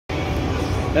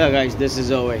Hello guys, this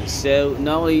is always. So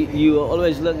normally you are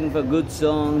always looking for good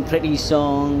song, pretty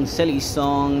song, silly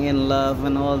song, in love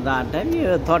and all that. Have you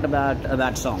ever thought about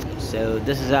that song? So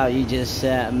this is how you just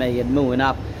make it moving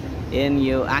up in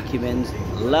your acumen.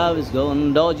 Love is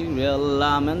going dodgy real.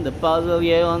 I'm in the puzzle,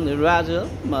 yeah, on the razzle.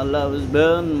 My love is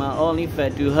burned, my only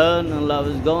fed to her. And love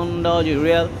is going dodgy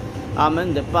real. I'm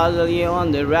in the puzzle, yeah,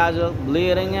 on the razzle.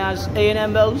 Bleeding as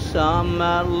animals, I'm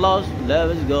at lost.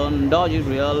 Love is gone dodgy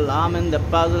real. I'm in the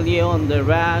puzzle, yeah, on the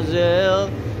razzle.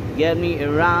 Get me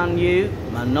around you,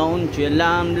 my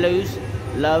nonchalant blues.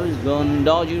 Love is gone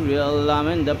dodgy real. I'm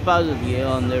in the puzzle, yeah,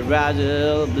 on the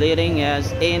razzle. Bleeding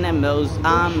as animals,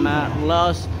 I'm at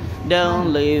lost.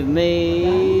 Don't leave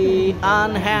me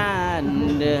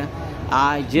unhand.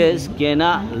 I just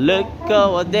cannot look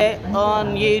over there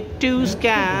on you to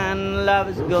scan. Love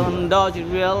is gone dodgy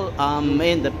real. I'm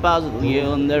in the puzzle, you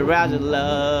on the razzle.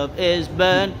 Love is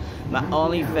burned, my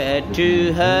only fed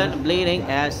to her. Bleeding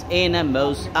as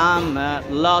animals, I'm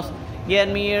at lost. Get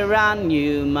me around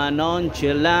you, my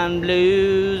nonchalant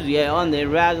blues. Yeah, on the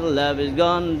razzle, love is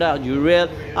gone dodgy real.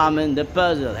 I'm in the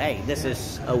puzzle. Hey, this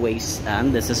is Always,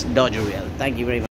 and this is Dodgy Real. Thank you very much.